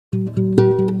Hi,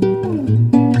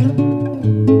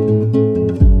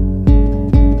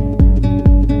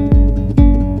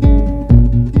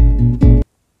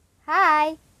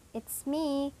 it's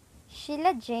me,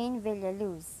 Sheila Jane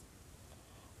Villaluz.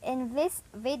 In this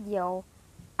video,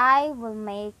 I will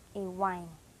make a wine.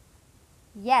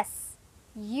 Yes,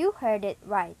 you heard it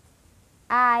right.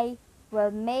 I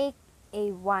will make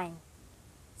a wine.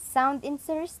 Sound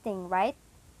interesting, right?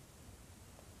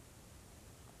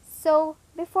 So,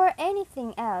 before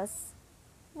anything else,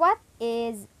 what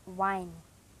is wine?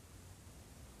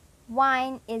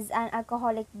 Wine is an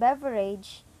alcoholic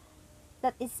beverage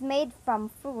that is made from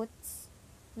fruits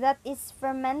that is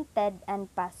fermented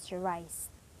and pasteurized.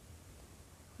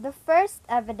 The first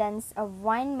evidence of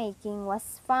winemaking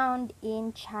was found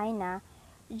in China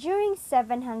during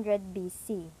 700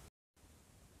 BC.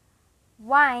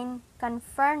 Wine can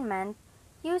ferment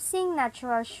using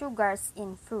natural sugars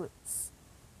in fruits.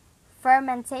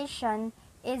 Fermentation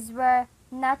is where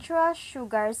natural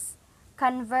sugars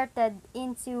converted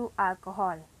into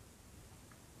alcohol.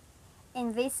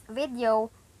 In this video,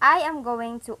 I am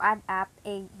going to add up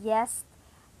a yeast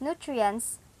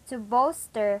nutrients to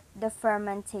bolster the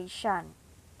fermentation.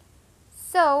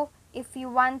 So, if you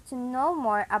want to know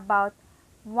more about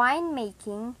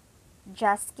winemaking,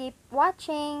 just keep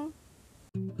watching.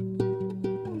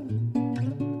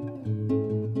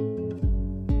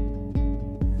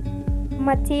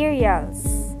 Materials: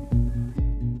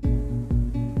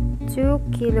 2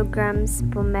 kilograms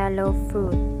pomelo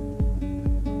fruit,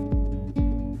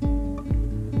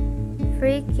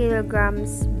 3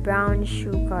 kilograms brown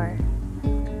sugar,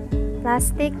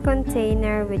 plastic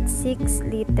container with 6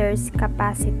 liters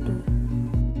capacity,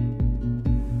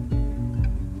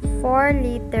 4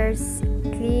 liters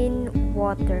clean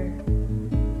water,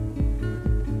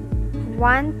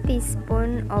 1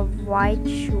 teaspoon of white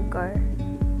sugar,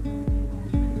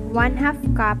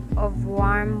 1/2 cup of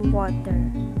warm water,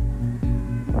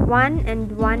 1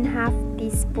 1/2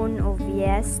 teaspoon of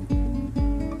yeast,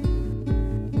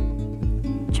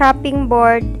 chopping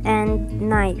board and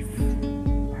knife,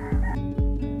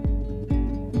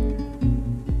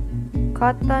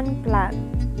 cotton plug,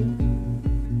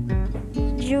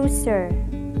 juicer.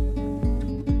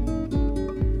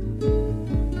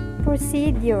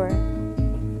 Procedure: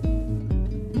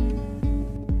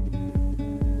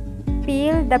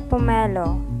 peel the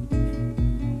pomelo.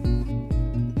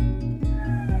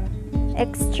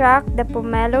 Extract the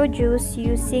pomelo juice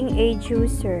using a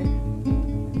juicer.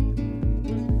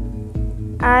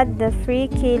 Add the 3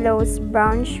 kilos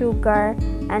brown sugar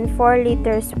and 4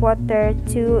 liters water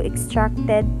to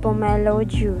extracted pomelo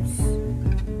juice.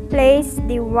 Place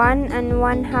the 1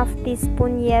 1/2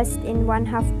 teaspoon yeast in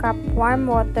 1/2 cup warm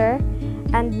water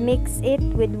and mix it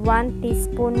with 1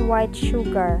 teaspoon white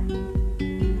sugar.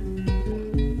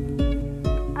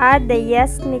 Add the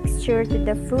yeast mixture to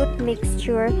the fruit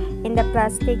mixture in the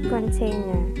plastic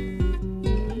container.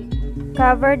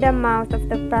 Cover the mouth of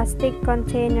the plastic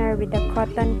container with a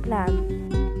cotton plug.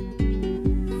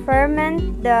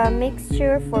 Ferment the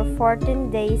mixture for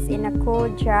 14 days in a cool,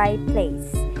 dry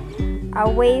place,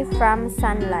 away from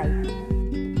sunlight.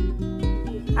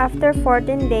 After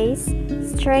 14 days,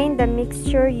 strain the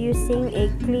mixture using a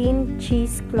clean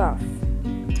cheesecloth.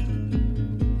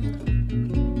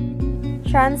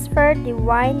 Transfer the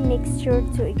wine mixture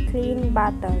to a clean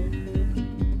bottle.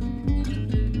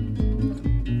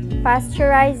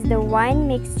 Pasteurize the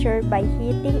wine mixture by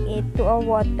heating it to a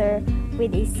water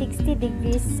with a 60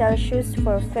 degrees Celsius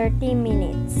for 30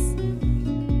 minutes.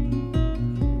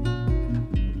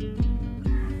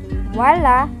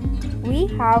 Voila!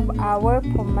 We have our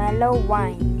pomelo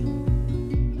wine.